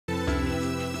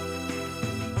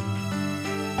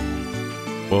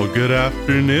Well, good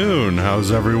afternoon. How's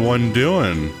everyone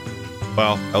doing?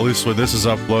 Well, at least when this is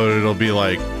uploaded, it'll be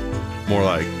like more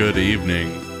like good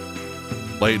evening,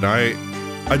 late night.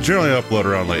 I generally upload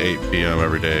around like 8 p.m.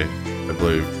 every day, I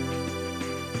believe.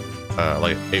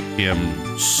 Like 8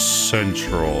 p.m.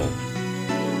 Central.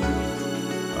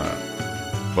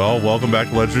 Well, welcome back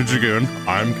to Legend of Dragoon.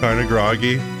 I'm kind of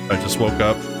groggy. I just woke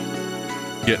up,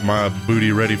 getting my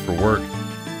booty ready for work.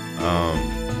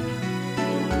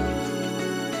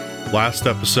 Last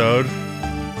episode,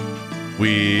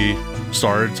 we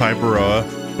started Typeroa.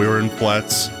 We were in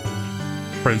Flets.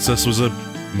 Princess was a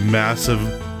massive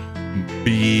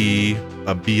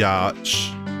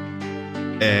biatch,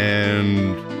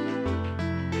 and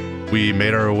we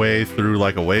made our way through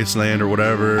like a wasteland or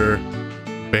whatever.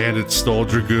 Bandits stole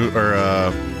Dragoon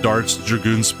or Dart's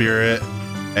Dragoon spirit,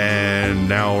 and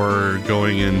now we're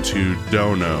going into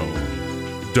Dono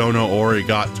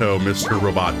Origato, Mr.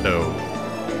 Roboto,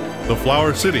 the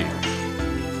Flower City.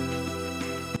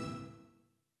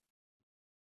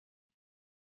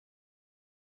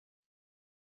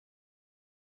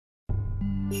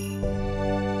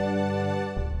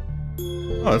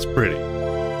 Oh, that's pretty.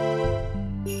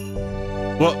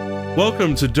 Well,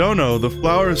 welcome to Dono, the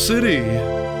Flower City.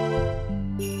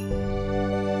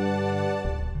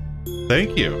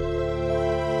 Thank you.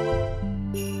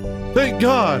 Thank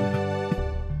God.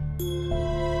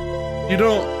 You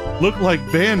don't look like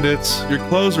bandits. Your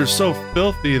clothes are so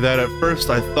filthy that at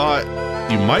first I thought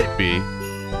you might be.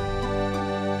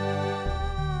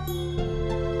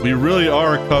 We really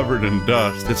are covered in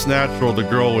dust. It's natural the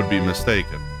girl would be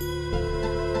mistaken.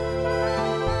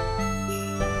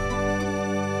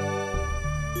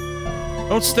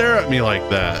 Don't stare at me like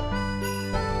that.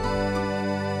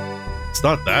 It's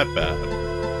not that bad.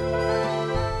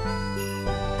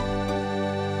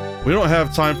 We don't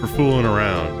have time for fooling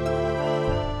around.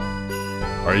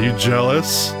 Are you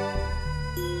jealous?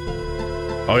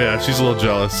 Oh yeah, she's a little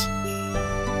jealous.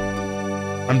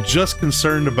 I'm just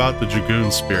concerned about the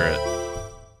Dragoon spirit.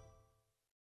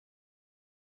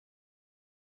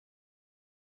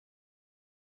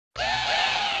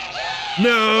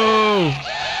 No!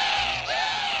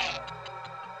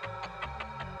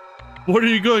 What are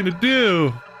you going to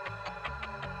do?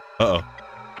 Uh-oh.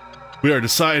 We are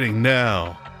deciding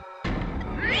now.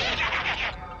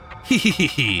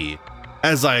 Hehehe.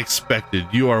 As I expected,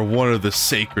 you are one of the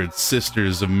sacred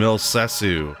sisters of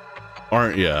Milsesu,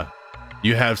 aren't ya?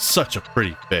 You have such a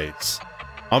pretty face.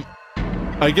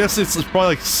 I guess it's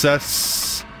probably like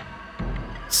Seseu,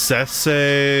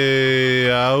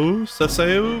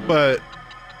 but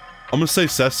I'm gonna say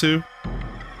Sesu.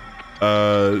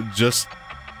 Just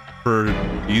for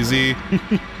easy.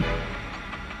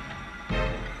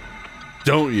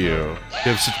 Don't you? You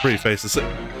have such a pretty face.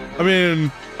 I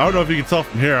mean, I don't know if you can tell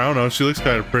from here. I don't know. She looks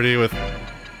kind of pretty with her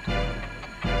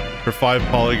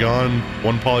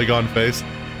 1 polygon face.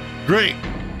 Great!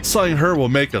 Selling her will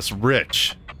make us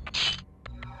rich.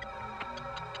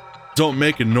 Don't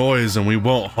make a noise and we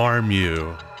won't harm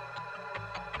you.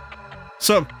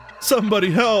 Somebody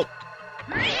help!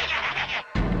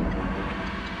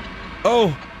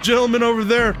 Oh, gentleman over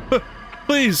there,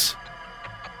 please.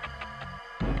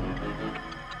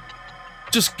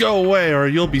 Just go away or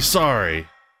you'll be sorry.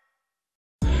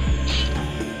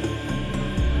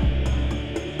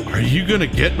 Are you gonna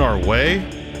get in our way?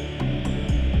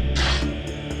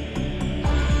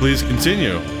 Please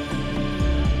continue.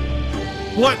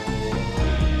 What?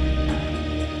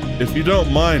 If you don't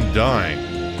mind dying.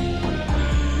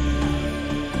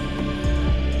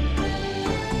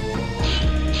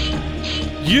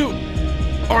 You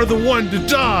are the one to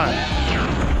die!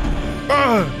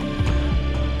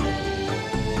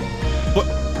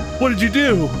 What did you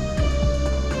do?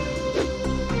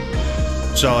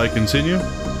 Shall I continue?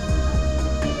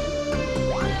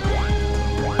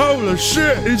 Holy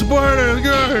shit, he's burning!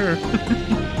 Get out of here!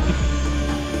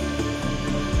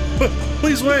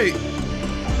 Please wait!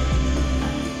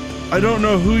 I don't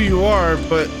know who you are,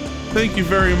 but thank you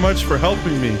very much for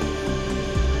helping me.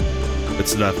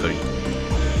 It's nothing.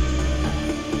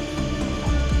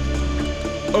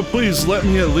 Oh, please let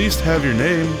me at least have your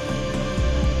name.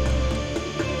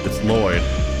 It's Lloyd.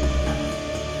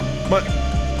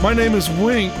 My name is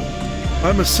Wink.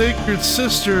 I'm a sacred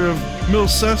sister of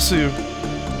Milsesu.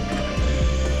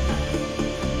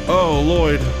 Oh,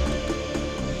 Lloyd.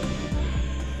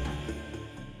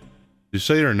 Did you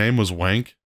say her name was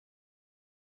Wank?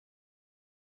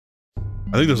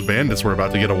 I think those bandits were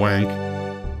about to get a wank.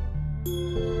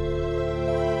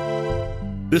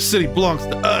 This city belongs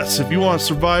to us. If you want to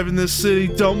survive in this city,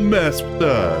 don't mess with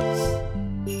us.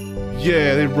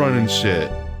 Yeah, they running shit.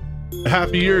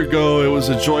 Half a year ago, it was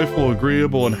a joyful,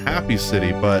 agreeable, and happy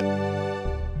city, but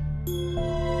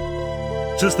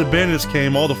since the bandits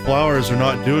came, all the flowers are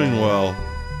not doing well.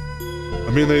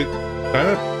 I mean, they kind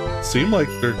of seem like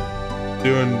they're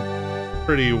doing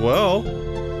pretty well.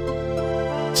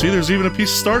 See, there's even a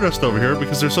piece of stardust over here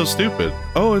because they're so stupid.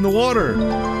 Oh, in the water.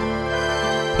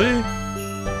 See?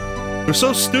 They're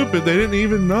so stupid they didn't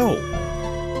even know.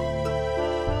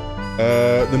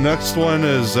 The next one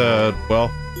is, well,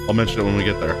 I'll mention it when we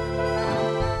get there.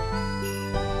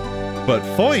 But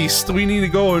first, we need to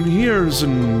go in here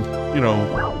and, you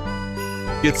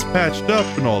know, gets patched up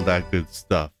and all that good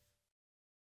stuff.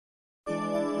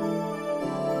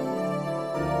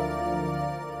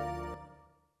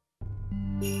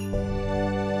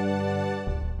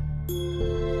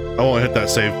 I won't hit that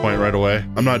save point right away.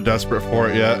 I'm not desperate for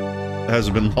it yet. It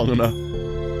hasn't been long enough.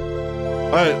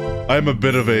 I'm a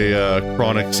bit of a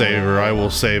chronic saver. I will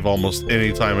save almost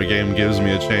any time a game gives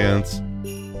me a chance.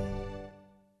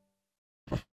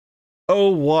 Oh,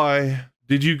 why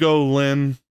did you go,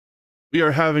 Lin? We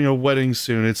are having a wedding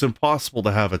soon. It's impossible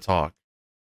to have a talk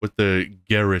with the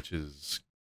Gheriches.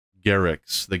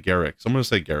 Gherichs. The Gherichs. I'm going to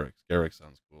say Gherich. Gherich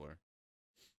sounds cooler.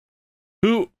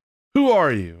 Who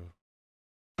are you?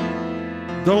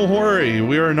 Don't worry,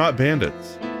 we are not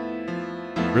bandits.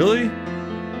 Really?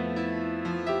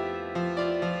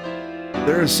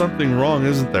 There is something wrong,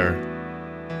 isn't there?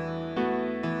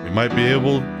 We might be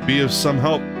able to be of some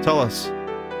help. Tell us.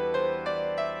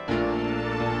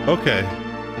 Okay.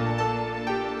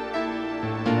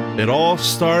 It all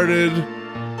started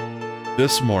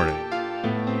this morning.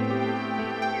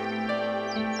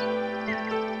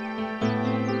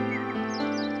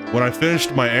 When I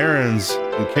finished my errands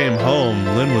and came home,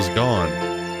 Lin was gone.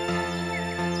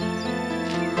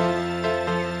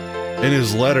 In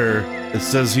his letter, it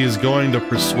says he is going to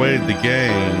persuade the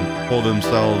gang to pull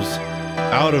themselves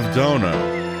out of Dona.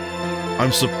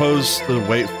 I'm supposed to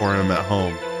wait for him at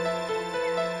home.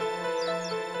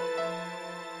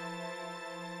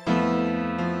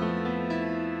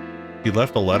 He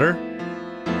left a letter?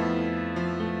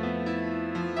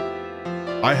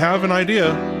 I have an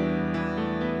idea.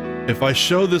 If I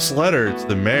show this letter to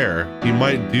the mayor, he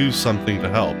might do something to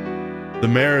help. The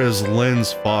mayor is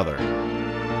Lin's father.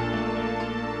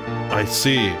 I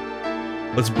see.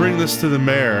 Let's bring this to the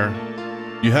mayor.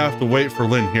 You have to wait for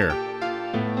Lin here.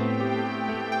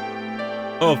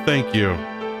 Oh, thank you.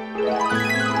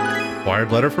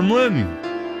 Acquired letter from Lin.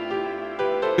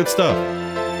 Good stuff.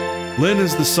 Lin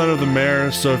is the son of the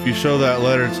mayor, so if you show that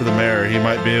letter to the mayor, he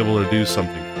might be able to do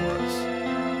something for us.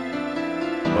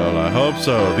 Well, I hope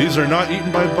so. These are not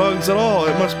eaten by bugs at all.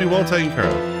 It must be well taken care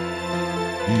of.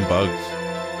 Bugs.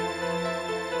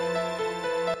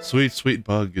 Sweet, sweet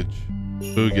buggage.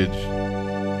 Boogage.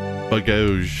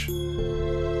 Bugage.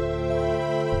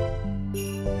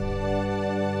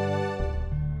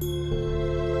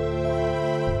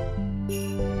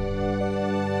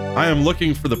 I am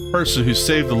looking for the person who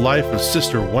saved the life of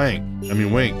Sister Wink.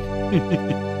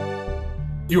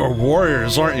 You are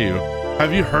warriors, aren't you?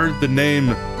 Have you heard the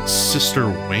name Sister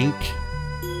Wink?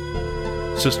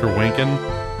 Sister Winkin?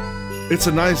 It's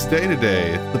a nice day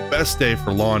today. It's the best day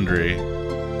for laundry.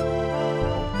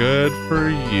 Good for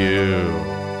you.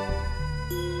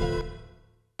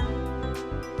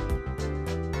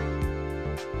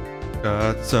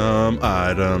 Got some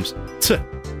items.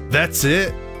 That's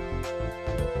it?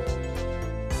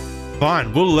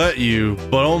 Fine, we'll let you,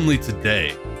 but only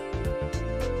today.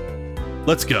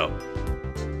 Let's go.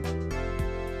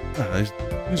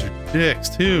 These are dicks,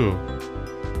 too.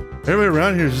 Everybody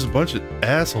around here is just a bunch of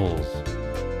assholes.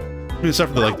 I mean,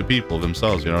 except for like the people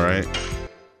themselves, you know, right?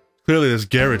 Clearly this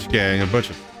Gherich gang, a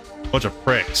bunch of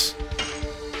pricks.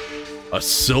 A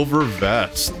silver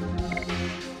vest.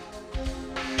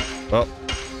 Well,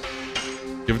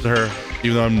 give it to her,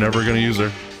 even though I'm never gonna use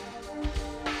her.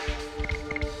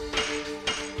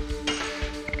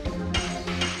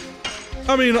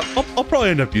 I mean, I'll probably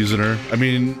end up using her. I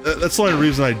mean, that's the only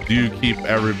reason I do keep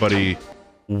everybody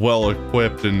well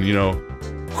equipped and, you know,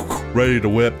 ready to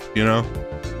whip, you know?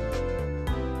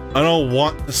 I don't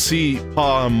want to see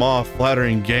Pa and Ma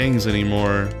flattering gangs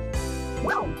anymore.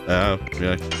 Yeah, I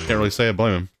can't really say I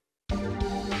blame him.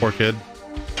 Poor kid.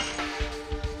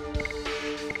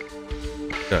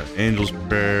 Got Angel's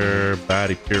Prayer,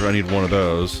 Baddie Pier. I need one of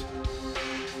those.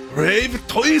 Brave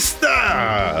Twister!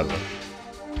 I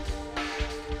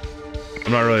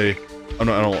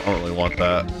don't really want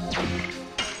that.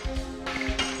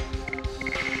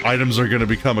 Items are gonna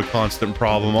become a constant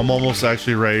problem. I'm almost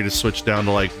actually ready to switch down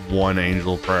to like one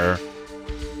Angel Prayer.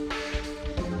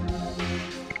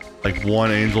 Like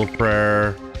one Angel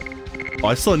Prayer, Oh,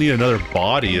 I still need another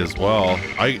body as well.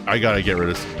 I gotta get rid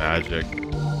of some magic.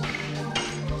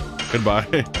 Goodbye.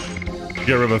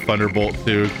 Get rid of a Thunderbolt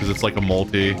too, because it's like a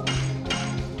multi.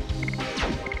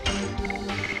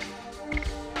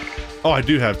 Oh, I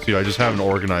do have two. I just haven't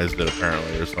organized it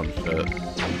apparently or some shit.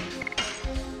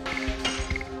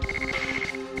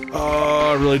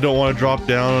 Oh, I really don't want to drop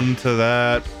down to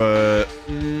that, but...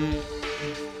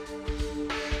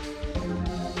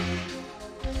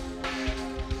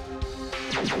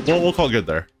 Well, we'll call good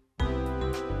there.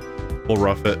 We'll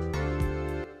rough it.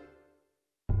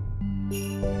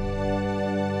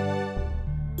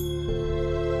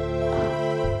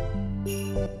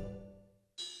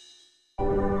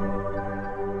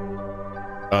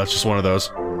 It's just one of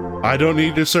those. I don't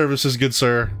need your services, good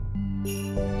sir.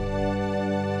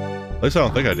 At least I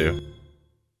don't think I do.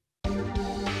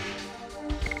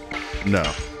 No.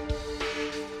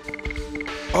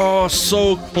 Oh,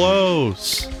 so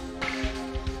close.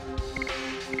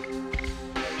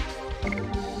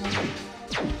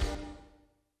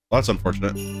 Well, that's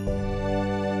unfortunate.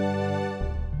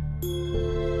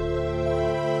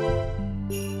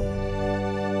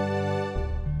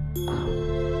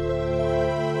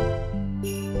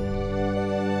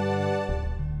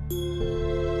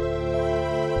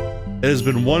 It has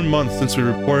been 1 month since we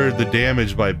reported the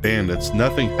damage by bandits.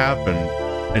 Nothing happened,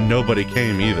 and nobody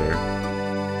came either.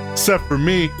 Except for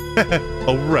me.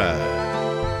 Alright.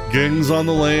 Gangs on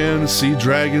the land, sea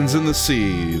dragons in the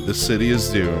sea. The city is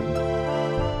doomed.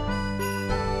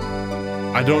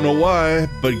 I don't know why,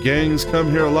 but gangs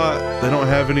come here a lot. They don't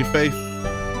have any faith.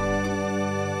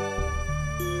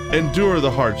 Endure the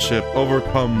hardship,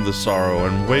 overcome the sorrow,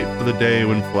 and wait for the day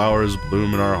when flowers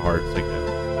bloom in our hearts again.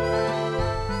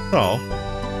 Oh,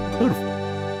 beautiful.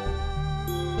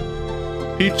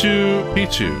 Pichu.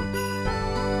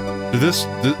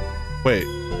 Wait.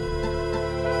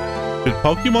 Did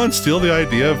Pokemon steal the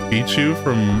idea of Pichu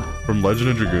from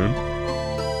Legend of Dragoon?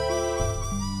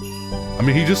 I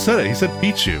mean, he just said it. He said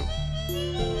Pichu.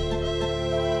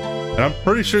 And I'm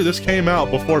pretty sure this came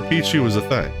out before Pichu was a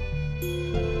thing.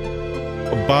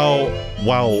 Bow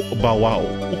wow.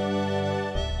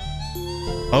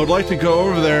 I would like to go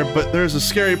over there, but there's a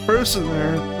scary person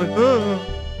there. Like,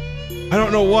 I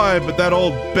don't know why, but that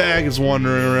old bag is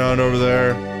wandering around over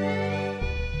there.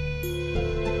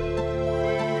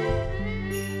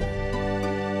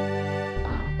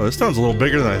 Oh, this town's a little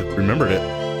bigger than I remembered it.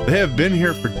 They have been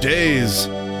here for days.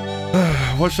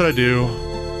 What should I do?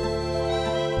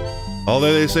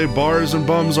 Although they say bars and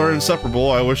bums are inseparable,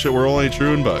 I wish it were only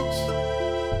true in bugs.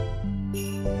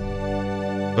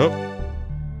 Oh.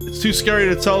 It's too scary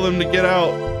to tell them to get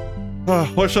out.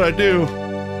 What should I do?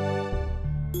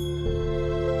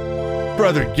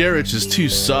 Brother Gherich is too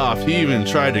soft. He even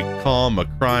tried to calm a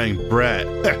crying brat.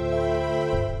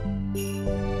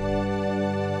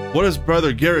 What is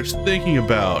Brother Gherich thinking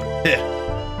about?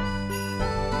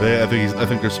 I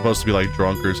think they're supposed to be like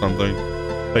drunk or something.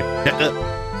 Like,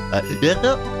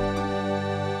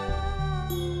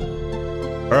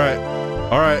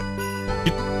 Alright.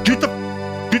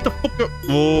 Get the fuck up.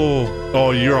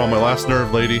 Oh, you're on my last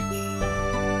nerve, lady.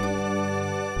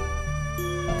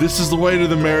 This is the way to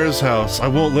the mayor's house. I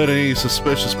won't let any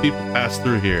suspicious people pass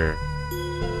through here.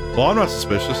 Well, I'm not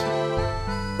suspicious.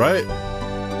 Right?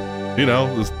 You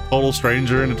know, this total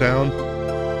stranger in the town.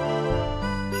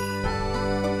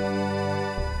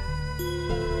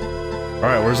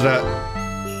 Alright, where's it at?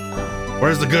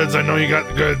 Where's the goods? I know you got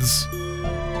the goods.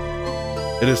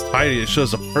 It is tidy. It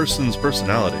shows a person's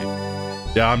personality.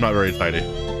 Yeah, I'm not very tidy.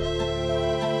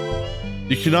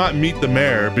 You cannot meet the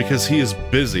mayor because he is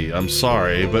busy. I'm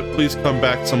sorry, but please come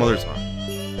back some other time.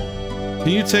 Can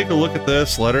you take a look at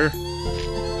this letter?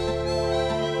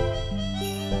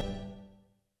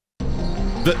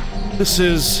 This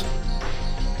is...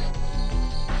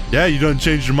 Yeah, you done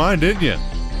changed your mind, didn't you?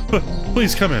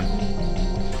 Please come in.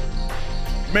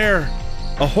 Mayor,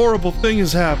 a horrible thing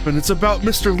has happened. It's about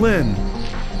Mr. Lin.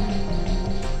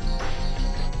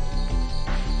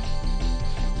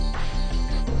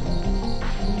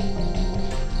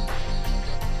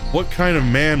 What kind of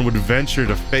man would venture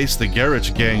to face the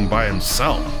Gherich gang by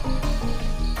himself?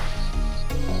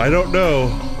 I don't know.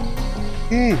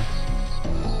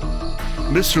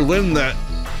 Mr. Lin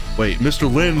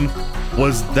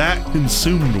was that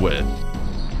consumed with.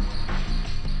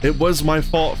 It was my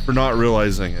fault for not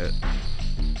realizing it.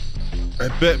 I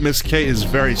bet Miss K is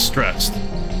very stressed.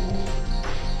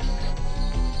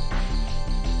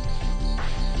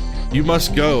 You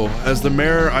must go. As the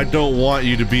mayor, I don't want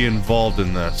you to be involved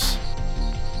in this.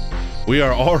 We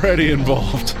are already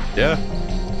involved. Yeah?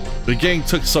 The gang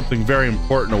took something very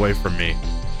important away from me.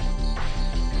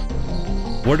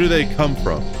 Where do they come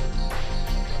from?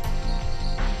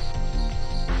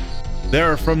 They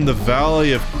are from the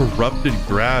Valley of Corrupted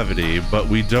Gravity, but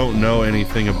we don't know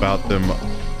anything about them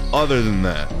other than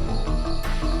that.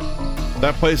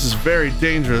 That place is very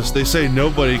dangerous. They say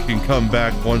nobody can come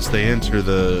back once they enter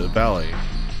the valley.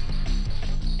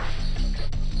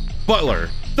 Butler,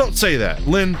 don't say that.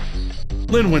 Lynn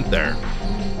went there.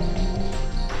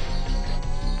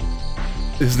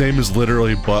 His name is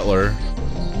literally Butler.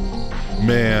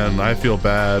 Man, I feel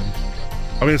bad.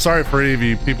 I mean, sorry for any of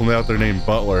you people out there named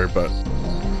Butler, but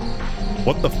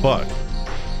what the fuck?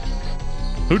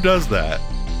 Who does that?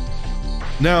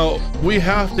 Now, we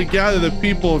have to gather the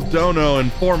people of Dono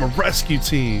and form a rescue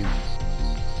team.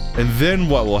 And then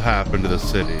what will happen to the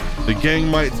city? The gang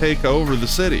might take over the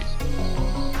city.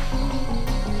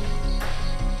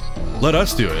 Let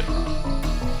us do it.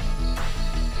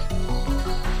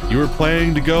 You were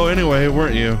planning to go anyway,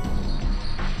 weren't you?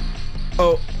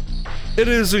 Oh, it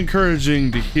is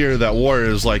encouraging to hear that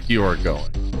warriors like you are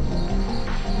going.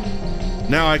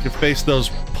 Now I can face those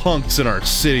punks in our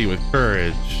city with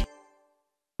courage.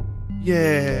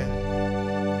 Yeah.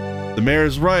 The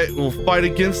mayor's right, we'll fight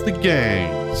against the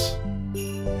gangs.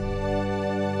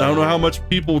 I don't know how much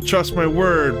people will trust my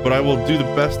word, but I will do the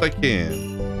best I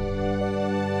can.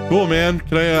 Cool, man.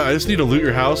 Can I just need to loot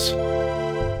your house.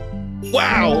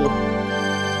 Wow!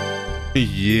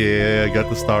 Yeah, I got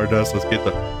the Stardust. Let's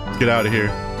get out of here.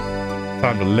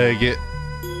 Time to leg it.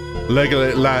 Legging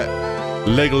it like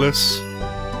Legolas.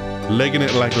 Legging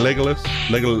it like Legolas.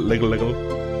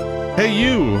 Legolas. Hey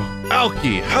you,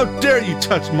 Alki, how dare you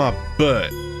touch my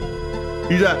butt?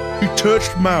 You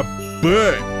touched my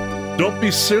butt. Don't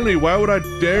be silly. Why would I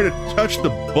dare to touch the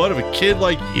butt of a kid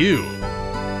like you?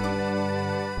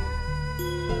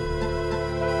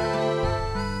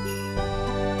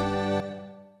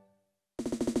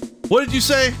 What did you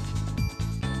say?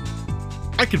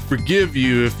 I could forgive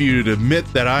you if you'd admit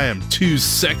that I am too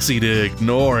sexy to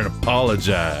ignore and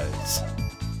apologize.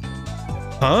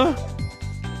 Huh?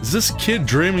 Is this kid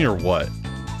dreaming or what?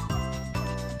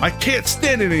 I can't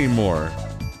stand it anymore.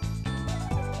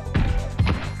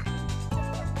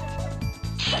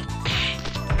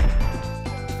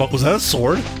 Fuck, was that a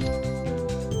sword?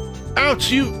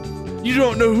 Ouch, you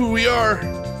don't know who we are.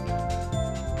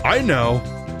 I know.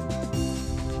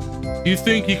 You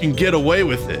think you can get away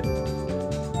with it?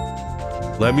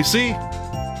 Let me see.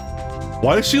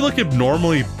 Why does she look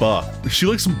abnormally buff? She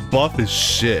looks buff as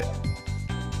shit.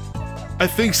 I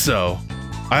think so.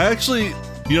 I actually,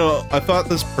 you know, I thought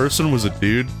this person was a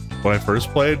dude when I first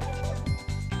played.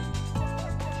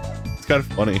 It's kind of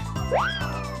funny.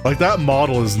 Like, that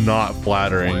model is not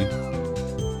flattering.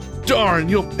 Darn,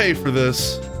 you'll pay for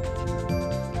this.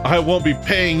 I won't be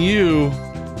paying you.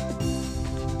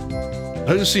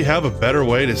 Doesn't she have a better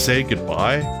way to say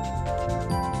goodbye?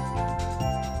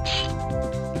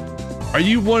 Are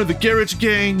you one of the Gherich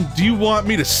gang? Do you want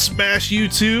me to smash you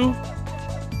too?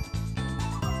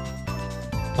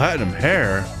 Platinum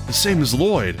hair? The same as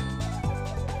Lloyd.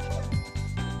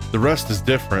 The rest is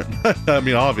different. I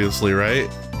mean, obviously, right?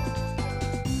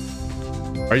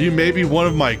 Are you maybe one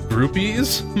of my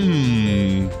groupies?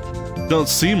 Don't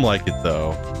seem like it,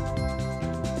 though.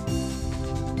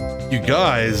 You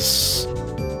guys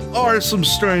are some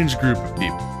strange group of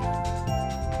people.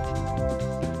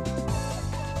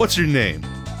 What's your name?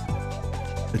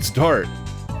 It's Dart.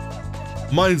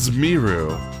 Mine's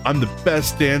Meru. I'm the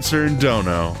best dancer in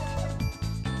Dono.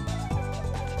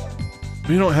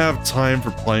 We don't have time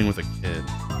for playing with a kid.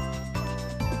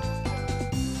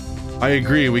 I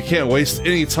agree, we can't waste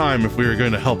any time if we are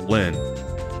going to help Lynn.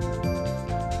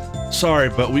 Sorry,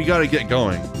 but we gotta get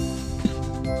going.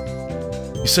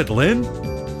 You said Lynn?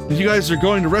 You guys are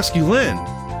going to rescue Lynn.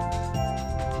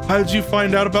 How did you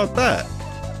find out about that?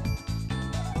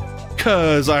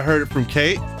 'Cause I heard it from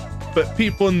Kate, but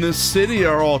people in this city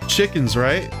are all chickens,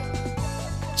 right?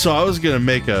 So I was gonna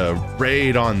make a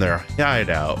raid on their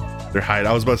hideout.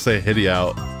 I was about to say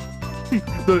hideout.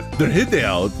 their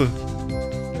hideout.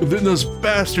 Then those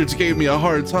bastards gave me a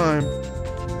hard time.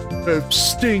 They're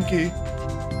stinky.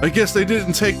 I guess they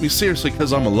didn't take me seriously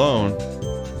because I'm alone.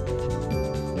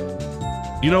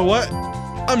 You know what?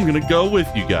 I'm gonna go with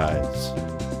you guys.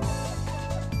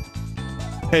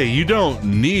 Hey, you don't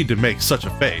need to make such a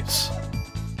face.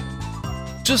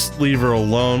 Just leave her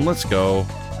alone, let's go.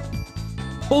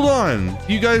 Hold on,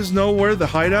 you guys know where the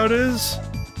hideout is?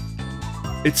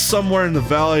 It's somewhere in the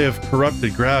Valley of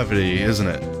Corrupted Gravity, isn't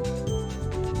it?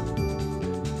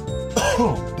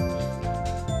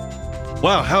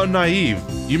 Wow, how naive.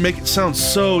 You make it sound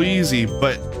so easy,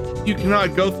 but you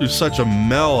cannot go through such a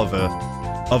mell of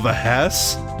a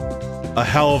Hess. a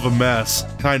hell of a mess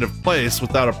kind of place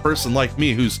without a person like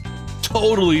me who's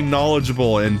totally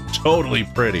knowledgeable and totally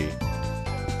pretty.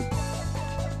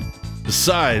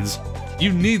 Besides,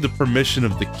 you need the permission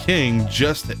of the king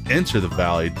just to enter the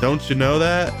valley. Don't you know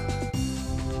that?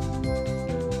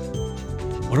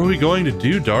 What are we going to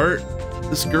do, Dart?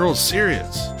 This girl is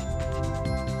serious.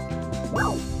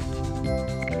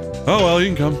 Oh, well,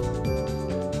 you can come.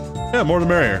 Yeah, more the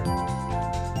merrier.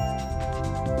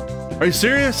 Are you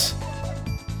serious?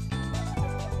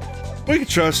 We can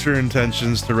trust her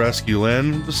intentions to rescue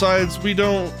Lynn. Besides, we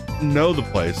don't know the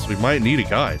place. We might need a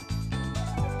guide.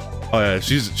 Oh yeah,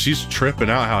 she's tripping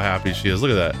out how happy she is.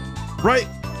 Look at that. Right?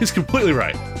 He's completely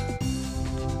right.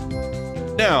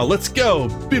 Now, let's go,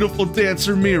 beautiful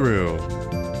dancer Meru.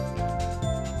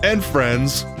 And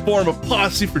friends, form a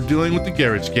posse for dealing with the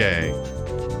Gherich gang.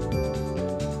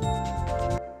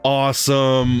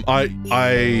 Awesome. I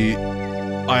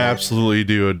absolutely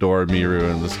do adore Meru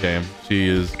in this game. She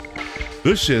is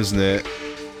bush, isn't it?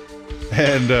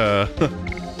 And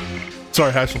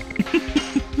sorry, Hatchel.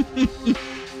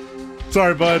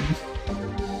 Sorry, bud.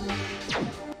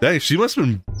 Dang, she must have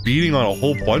been beating on a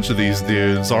whole bunch of these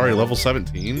dudes. Already level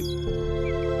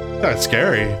 17. That's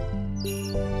scary.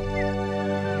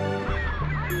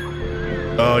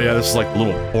 Oh yeah, this is like a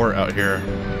little port out here.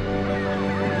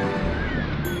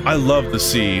 I love the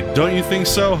sea. Don't you think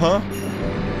so, huh?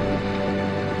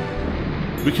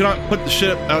 We cannot put the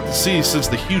ship out to sea since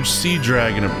the huge sea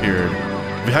dragon appeared.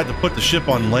 We had to put the ship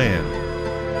on land.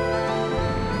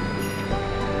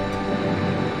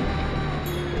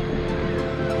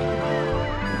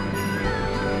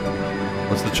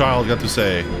 What's the child got to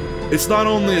say? It's not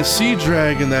only a sea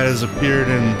dragon that has appeared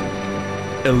in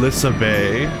Elissa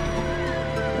Bay.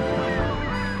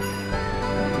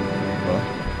 Well,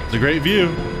 it's a great view.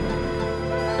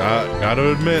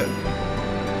 Gotta admit.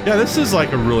 Yeah, this is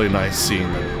like a really nice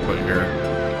scene that they put here.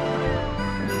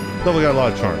 Definitely got a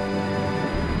lot of charm.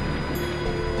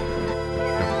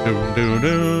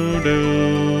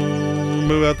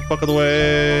 Move out the fuck of the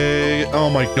way. Oh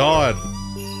my god.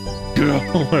 Get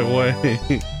out of my way.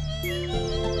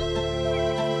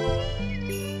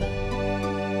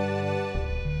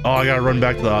 Oh, I gotta run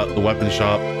back to the weapon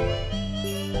shop.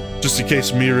 Just in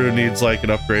case Meru needs like an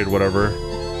upgrade, whatever.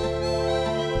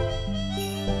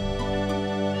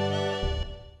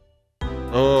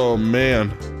 Oh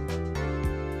man.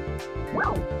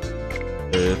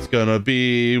 It's gonna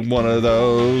be one of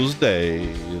those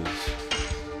days.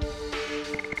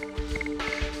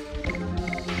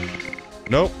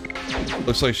 Nope.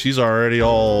 Looks like she's already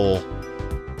all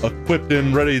equipped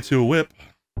and ready to whip.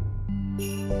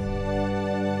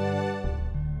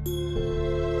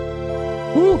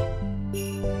 Woo!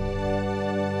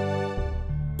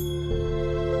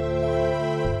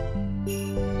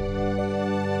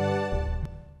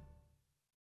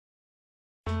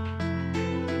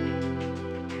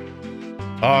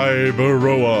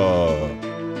 Ibaroa.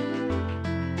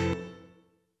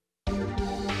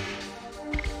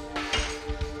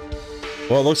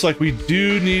 Well, it looks like we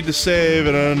do need to save,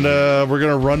 and we're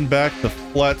gonna run back to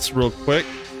Fletz real quick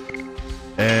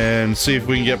and see if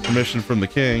we can get permission from the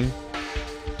king.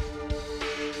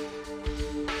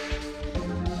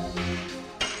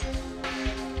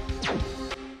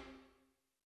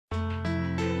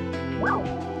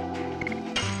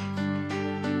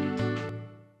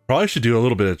 Probably should do a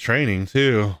little bit of training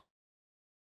too.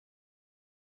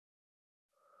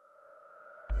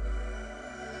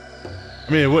 I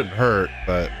mean, it wouldn't hurt,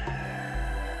 but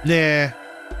nah,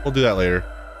 we'll do that later.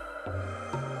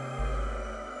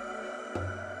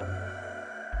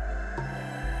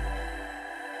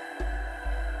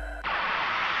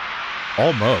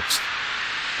 Almost.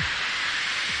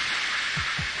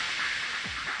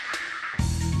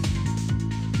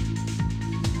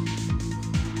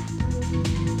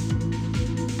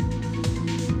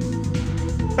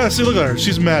 Ah, see, look at her.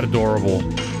 She's mad adorable.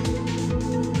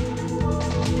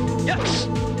 Yes.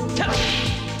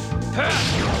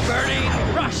 Burning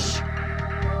rush.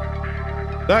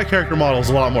 That character model is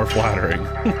a lot more flattering.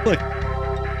 Like,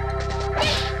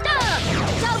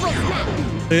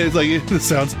 it's like it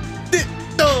sounds.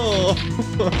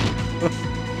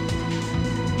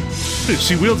 Dude,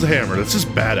 she wields a hammer. That's just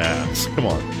badass. Come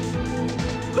on.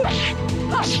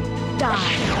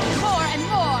 Die. More and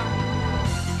more.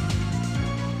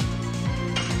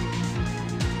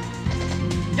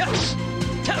 Yes.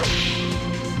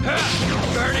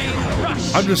 Burning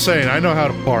rush. I'm just saying, I know how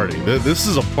to party. This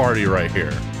is a party right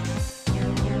here.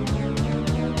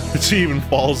 She even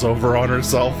falls over on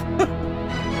herself.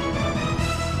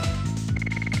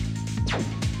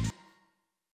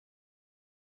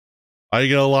 I ain't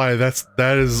gonna lie,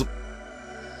 that is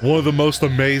One of the most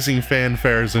amazing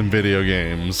fanfares in video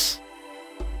games.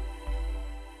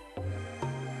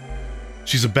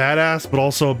 She's a badass, but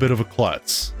also a bit of a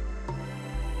klutz.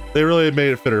 They really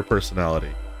made it fit her personality.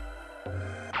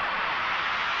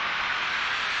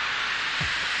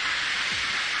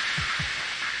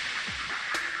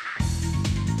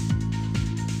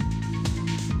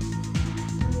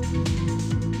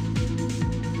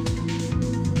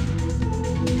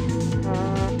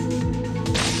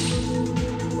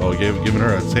 Oh, giving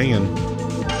her a tingin'.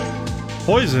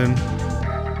 Poison?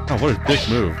 Oh, what a dick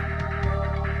move.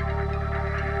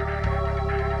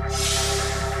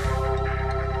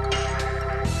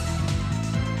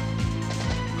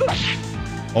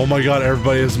 Oh my god,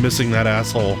 everybody is missing that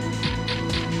asshole.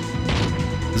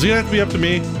 Is it gonna have to be up to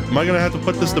me? Am I gonna have to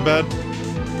put this to bed?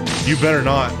 You better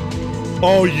not.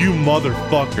 Oh, you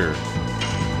motherfucker.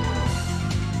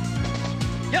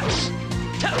 Yes.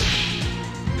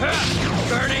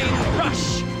 Burning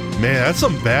rush. Man, that's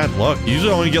some bad luck. You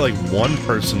usually only get like one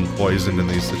person poisoned in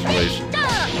these situations.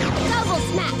 Double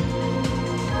snap.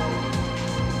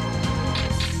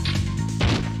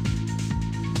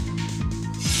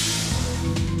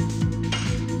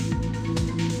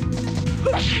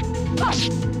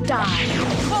 Die.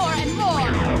 More and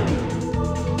more.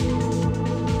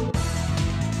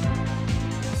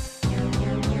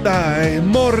 Die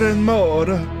more and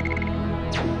more.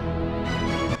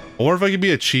 Or if I could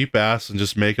be a cheap ass and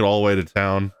just make it all the way to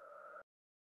town.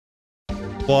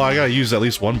 Well, I gotta use at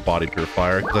least one body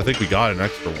purifier, because I think we got an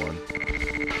extra one.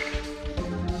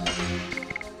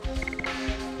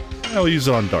 I'll use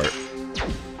it on Dart.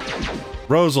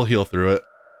 Rose will heal through it.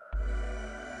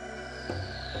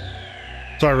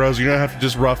 Sorry, Rose, you're gonna have to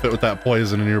just rough it with that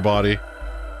poison in your body.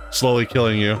 Slowly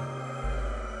killing you.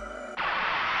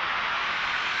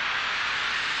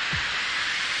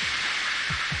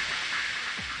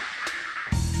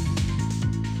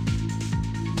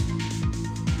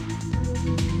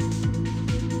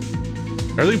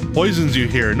 Everything poisons you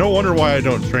here. No wonder why I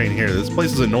don't train here. This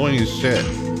place is annoying as shit.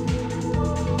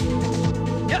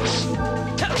 Yes.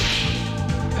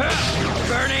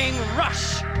 Burning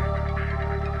rush.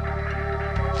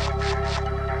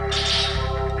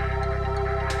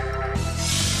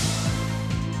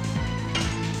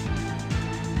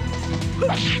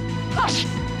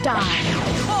 Die.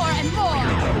 More and more.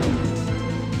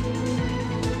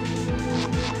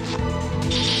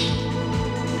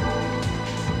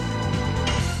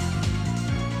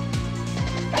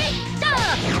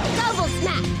 Double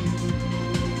snap.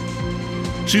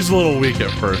 She's a little weak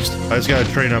at first. I just gotta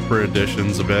train up her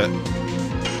additions a bit.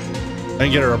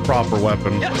 And get her a proper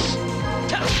weapon. Yes.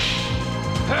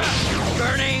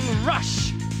 Burning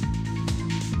rush.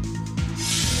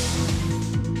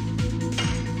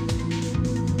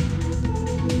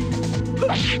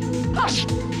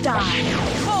 Die.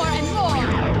 More and more.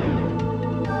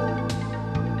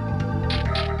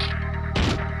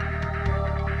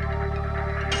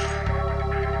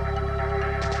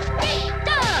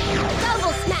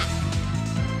 Double snap.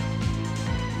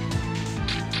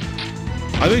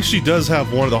 I think she does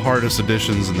have one of the hardest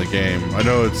additions in the game. I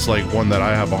know it's like one that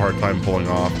I have a hard time pulling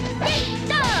off.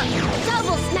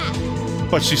 Double snap.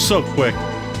 But she's so quick.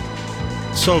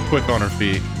 So quick on her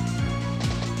feet.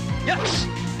 Yes.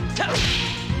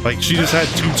 Like, she just had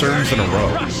 2 turns in a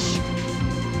row. Rush.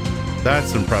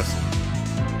 That's impressive.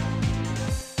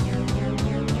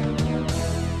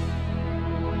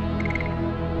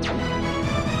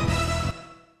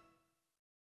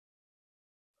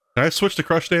 Can I switch to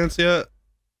Crush Dance yet?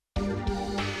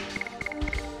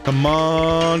 Come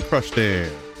on, Crush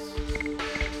Dance.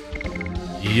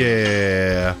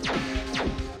 Yeah.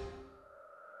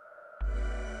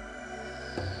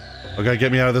 Okay,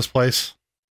 get me out of this place.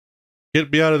 Get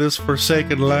me out of this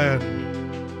forsaken land.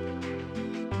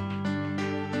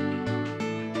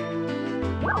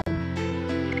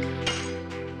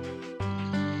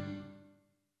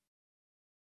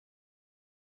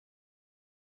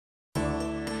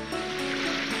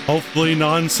 Hopefully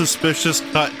non-suspicious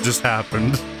cut just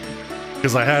happened.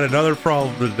 Because I had another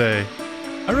problem today.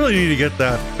 I really need to get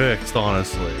that fixed,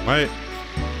 honestly.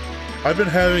 I've been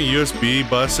having USB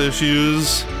bus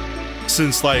issues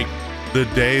since like the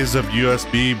days of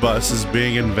USB buses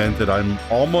being invented. I'm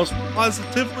almost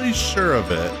positively sure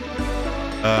of it.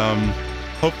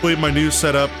 Hopefully my new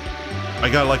setup, I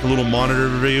got like a little monitor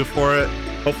review for it.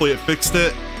 Hopefully it fixed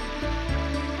it.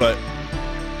 But,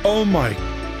 oh my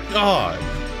god.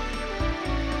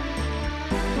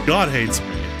 God hates me.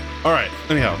 Alright,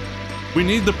 anyhow. We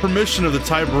need the permission of the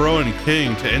Tiberoan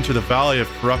king to enter the Valley of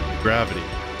Corrupted Gravity.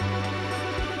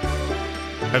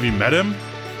 Have you met him?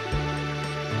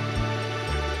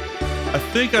 I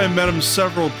think I met him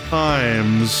several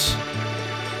times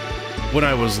when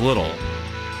I was little.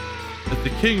 If the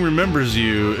king remembers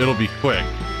you, it'll be quick.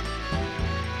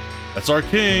 That's our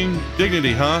king.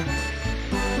 Dignity, huh?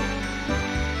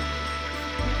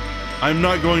 I'm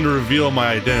not going to reveal my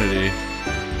identity.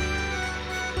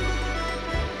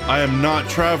 I am not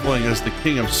traveling as the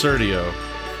king of Serdio.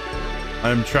 I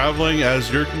am traveling as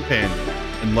your companion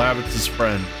and Lavitz's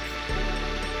friend.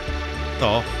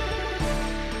 Oh.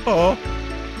 Oh.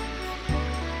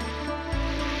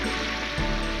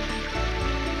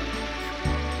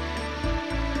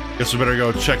 Guess we better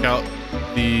go check out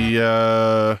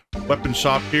the weapon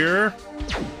shop here.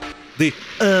 The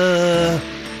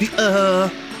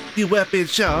weapon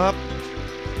shop.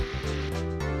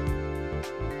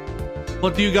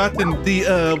 What do you got in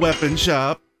the weapon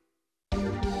shop?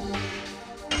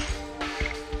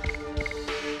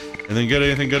 Anything good?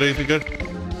 Anything good? Anything good?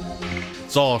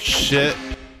 It's all shit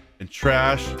and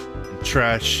trash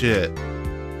shit.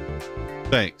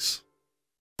 Thanks.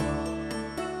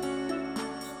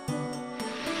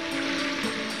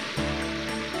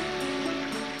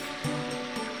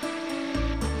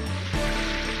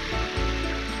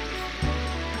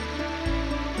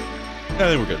 I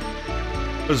think we're good.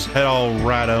 Let's head all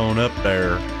right on up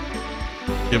there.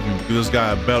 Give this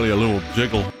guy a belly a little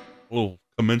jiggle. We'll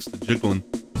commence the jiggling.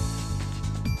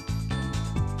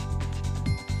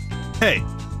 Hey,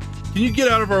 can you get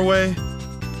out of our way?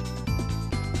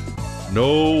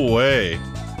 No way.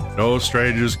 No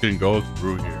strangers can go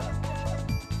through here.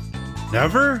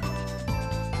 Never?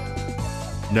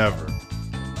 Never.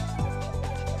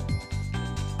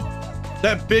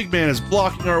 That big man is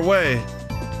blocking our way.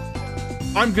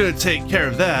 I'm gonna take care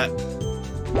of that.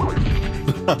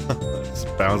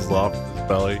 Just bounced off his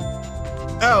belly.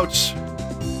 Ouch!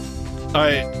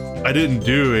 I didn't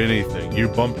do anything. You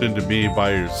bumped into me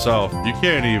by yourself. You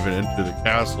can't even enter the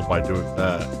castle by doing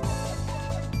that.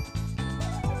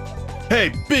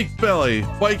 Hey, big belly!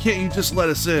 Why can't you just let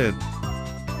us in?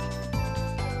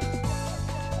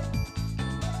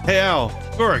 Hey Al,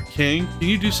 you're a king. Can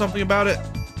you do something about it?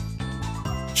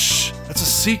 Shh, that's a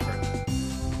secret.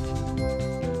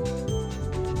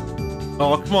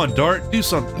 Oh, come on, Dart, do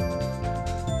something.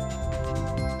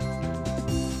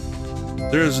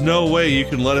 There is no way you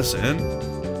can let us in.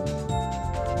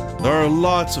 There are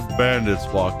lots of bandits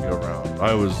walking around.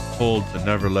 I was told to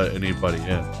never let anybody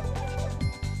in.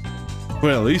 Can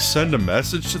we at least send a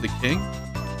message to the king?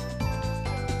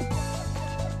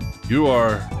 You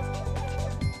are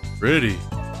pretty.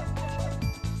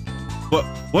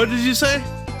 What did you say?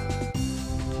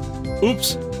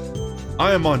 Oops.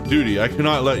 I am on duty. I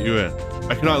cannot let you in.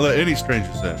 I cannot let any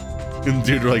strangers in. And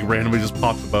dude like randomly just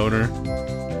popped a boner.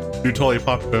 Dude totally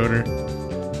popped a boner.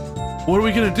 What are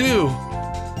we gonna do?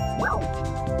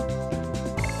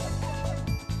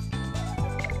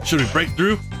 Should we break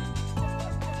through?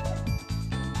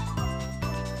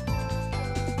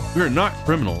 We are not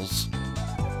criminals.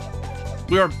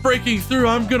 We are breaking through.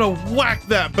 I'm gonna whack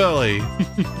that belly.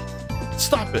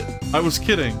 Stop it. I was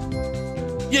kidding.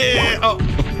 Yeah. Oh.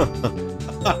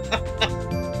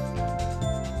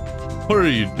 What are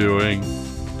you doing?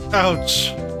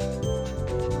 Ouch.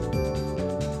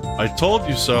 I told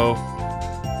you so.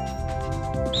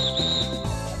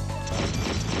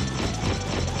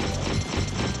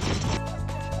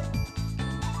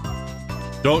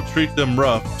 Don't treat them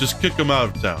rough. Just kick them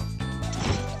out of town.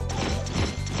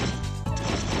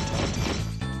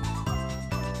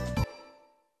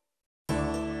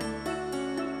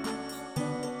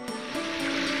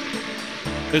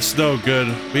 It's no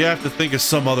good. We have to think of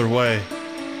some other way.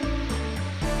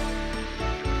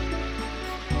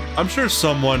 I'm sure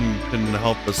someone can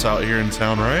help us out here in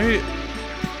town, right?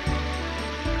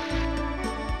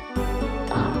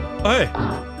 Hey!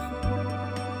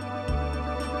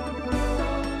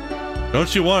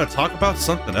 Don't you want to talk about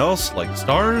something else, like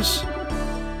stars?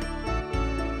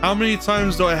 How many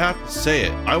times do I have to say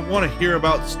it? I want to hear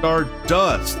about star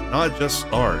dust, not just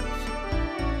stars.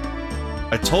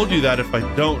 I told you that if I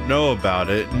don't know about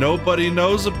it, nobody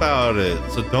knows about it.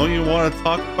 So don't you want to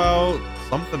talk about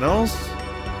something else?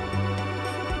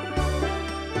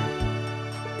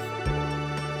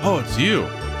 Oh, it's you.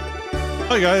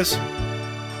 Hi, guys.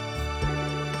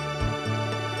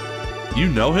 You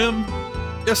know him?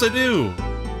 Yes, I do.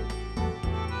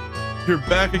 You're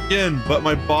back again, but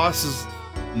my boss is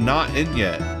not in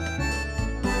yet.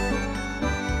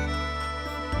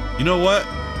 You know what?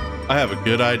 I have a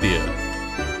good idea.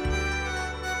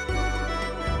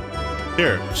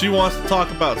 Here, she wants to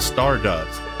talk about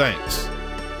Stardust. Thanks.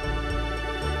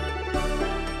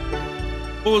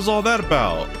 What was all that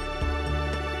about?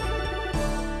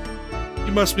 You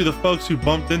You must be the folks who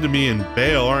bumped into me in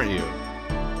Bale, aren't you?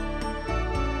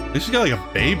 She's got like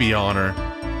a baby on her.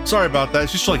 Sorry about that.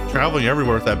 She's like traveling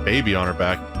everywhere with that baby on her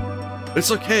back.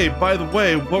 It's okay. By the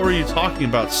way, what were you talking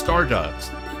about?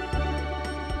 Stardust.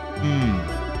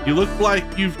 You look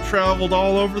like you've traveled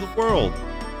all over the world.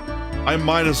 I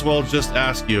might as well just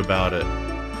ask you about it.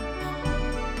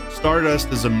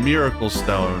 Stardust is a miracle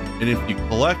stone, and if you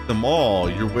collect them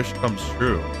all, your wish comes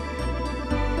true.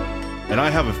 And I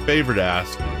have a favor to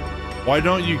ask you. Why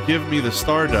don't you give me the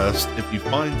Stardust if you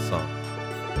find some?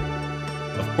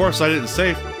 Of course, I didn't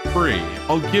say for free.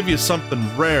 I'll give you something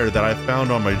rare that I found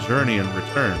on my journey in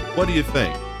return. What do you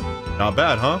think? Not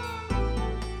bad, huh?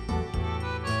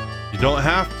 You don't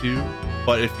have to,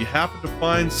 but if you happen to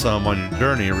find some on your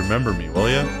journey, remember me, will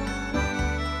ya?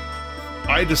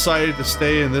 I decided to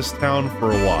stay in this town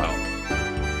for a while.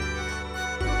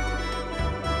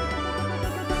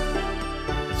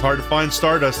 It's hard to find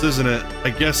Stardust, isn't it? I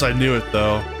guess I knew it,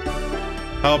 though.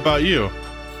 How about you?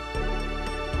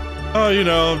 Oh, you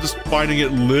know, I'm just finding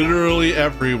it literally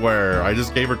everywhere. I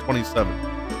just gave her 27.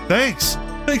 Thanks!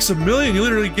 Thanks a million! You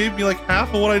literally gave me like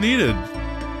half of what I needed.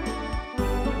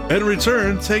 In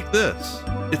return, take this.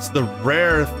 It's the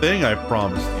rare thing I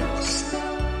promised you.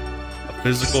 A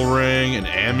physical ring, an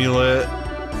amulet.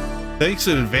 Thanks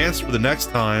in advance for the next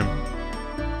time.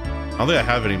 I don't think I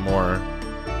have any more.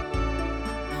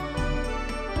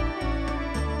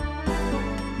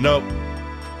 Nope.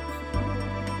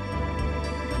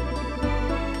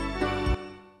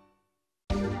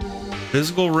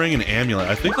 Physical ring and amulet.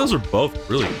 I think those are both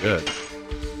really good.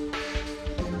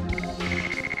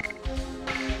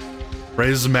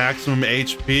 Raises maximum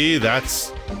HP.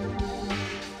 That's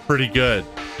pretty good.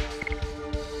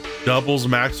 Doubles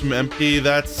maximum MP.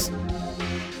 That's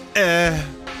I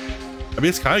mean,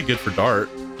 it's kind of good for Dart,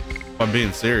 if I'm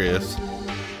being serious.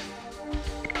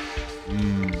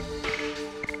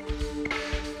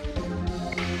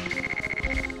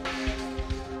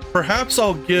 Perhaps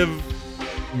I'll give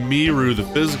Meru the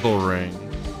physical ring.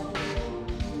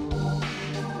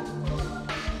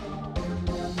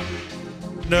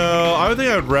 No, I think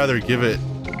I would rather give it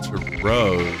to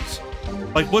Rose.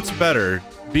 Like, what's better?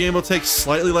 Being able to take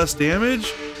slightly less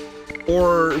damage?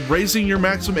 Or raising your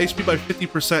maximum HP by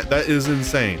 50%? That is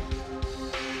insane.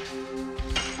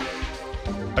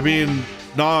 I mean,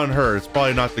 not on her. It's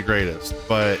probably not the greatest.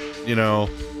 But, you know,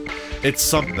 it's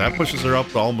something. That pushes her up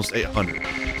to almost 800.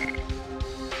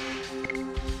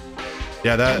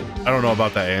 Yeah, that, I don't know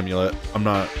about that amulet. I'm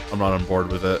not on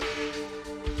board with it.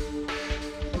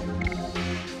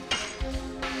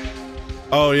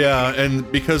 Oh yeah, and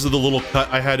because of the little cut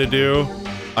I had to do,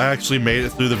 I actually made it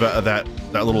through that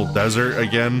little desert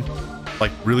again,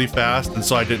 like really fast, and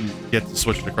so I didn't get to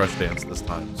switch to Crush Dance this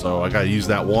time. So I gotta use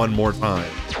that one more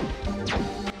time.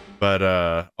 But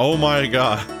oh my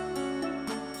god.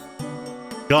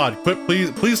 God,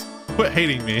 please quit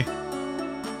hating me.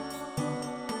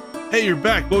 Hey, you're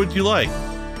back. What would you like?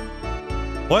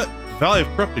 What? Valley of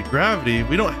Corrupted Gravity?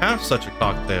 We don't have such a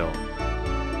cocktail.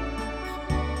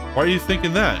 Why are you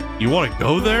thinking that? You want to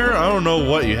go there? I don't know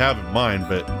what you have in mind,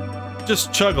 but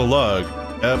just chug a lug.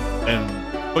 Yep,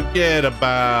 and forget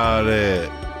about it.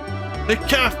 Hey,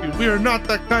 Caffey, we are not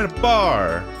that kind of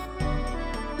bar.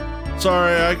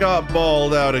 Sorry, I got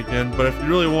balled out again, but if you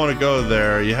really want to go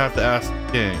there, you have to ask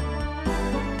the king.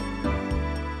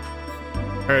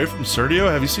 Hey, are you from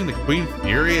Serdio? Have you seen the Queen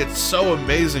Fury? It's so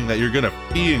amazing that you're gonna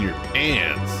pee in your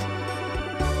pants.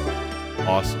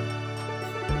 Awesome.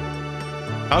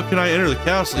 How can I enter the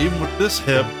castle? Even with this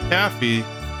hip, Caffey,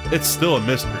 it's still a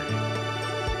mystery.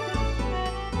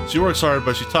 She works hard,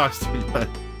 but she talks too much.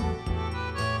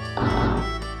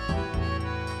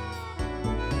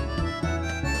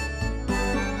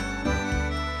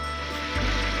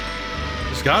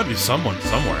 There's gotta be someone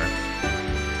somewhere.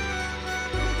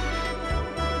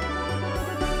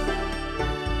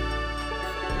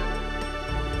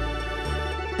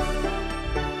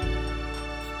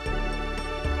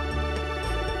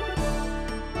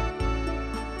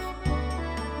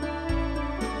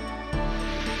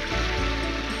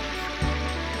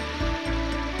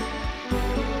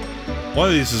 One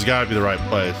of these has got to be the right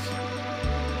place.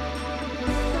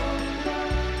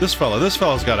 This fella's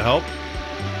got to help.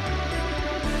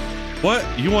 What?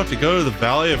 You want to go to the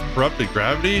Valley of Corrupted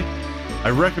Gravity? I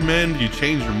recommend you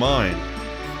change your mind.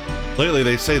 Lately,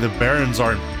 they say the Barrens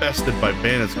are infested by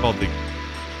bandits called the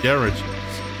Gheriches.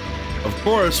 Of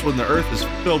course, when the earth is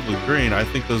filled with green, I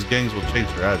think those gangs will change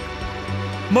their attitude.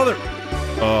 Mother!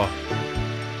 Oh.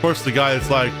 Of course, the guy that's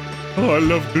like, oh, I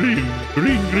love green.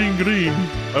 Green, green, green.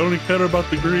 I only care about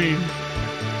the green.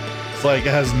 It's like,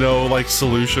 it has no, like,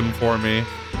 solution for me.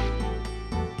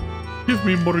 Give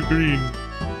me more green.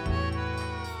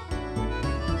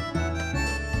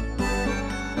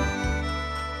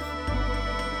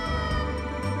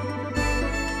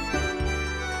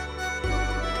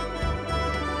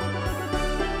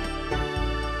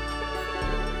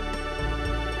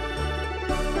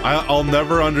 I'll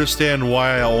never understand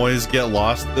why I always get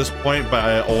lost at this point, but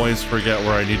I always forget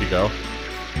where I need to go.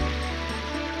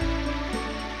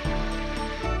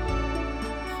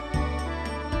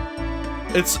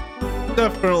 It's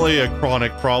definitely a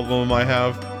chronic problem I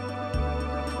have.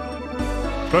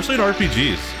 Especially in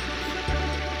RPGs.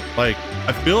 Like,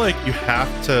 I feel like you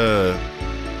have to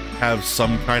have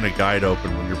some kind of guide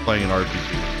open when you're playing an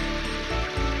RPG.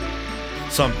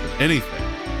 Something, anything,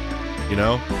 you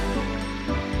know?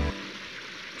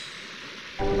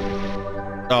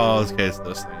 Oh, okay, it's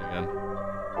this thing again.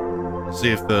 Let's see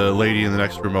if the lady in the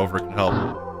next room over can help.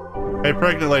 Hey,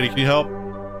 pregnant lady, can you help?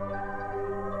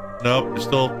 Nope, you're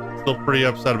still pretty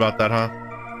upset about that, huh?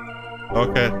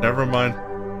 Okay, never mind.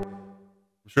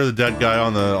 I'm sure the dead guy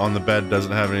on the bed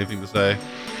doesn't have anything to say.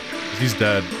 'Cause he's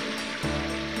dead.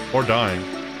 Or dying.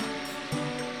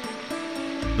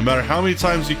 No matter how many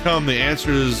times you come, the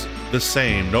answer is the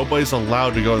same. Nobody's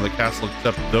allowed to go in the castle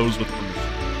except those with permission.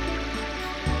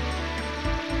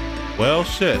 Well,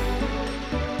 shit.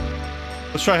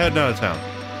 Let's try heading out of town.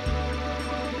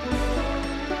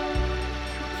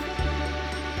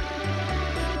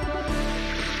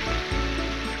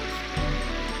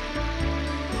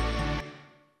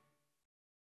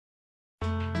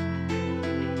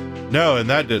 No, and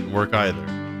that didn't work either.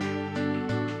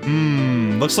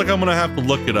 Looks like I'm gonna have to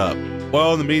look it up.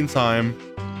 Well, in the meantime,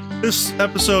 this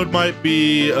episode might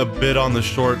be a bit on the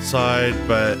short side,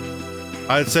 but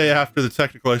I'd say after the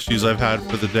technical issues I've had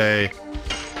for the day,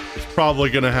 it's probably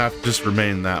gonna have to just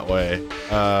remain that way.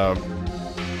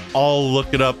 I'll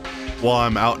look it up while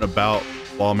I'm out and about,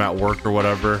 while I'm at work or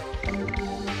whatever,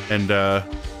 and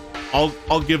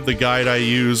I'll give the guide I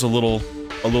use a little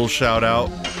shout out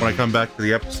when I come back to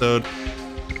the episode.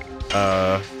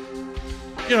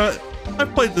 You know,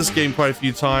 I've played this game quite a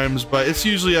few times, but it's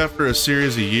usually after a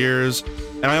series of years,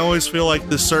 and I always feel like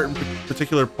this certain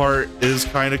particular part is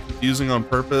kind of confusing on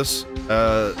purpose,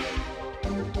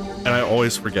 and I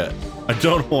always forget. I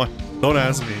don't know why, don't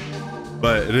ask me,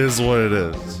 but it is what it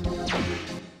is.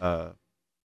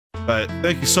 But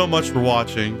thank you so much for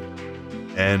watching,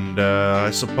 and I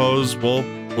suppose we'll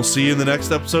see you in the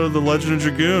next episode of The Legend of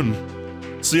Dragoon.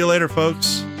 See you later,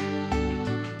 folks.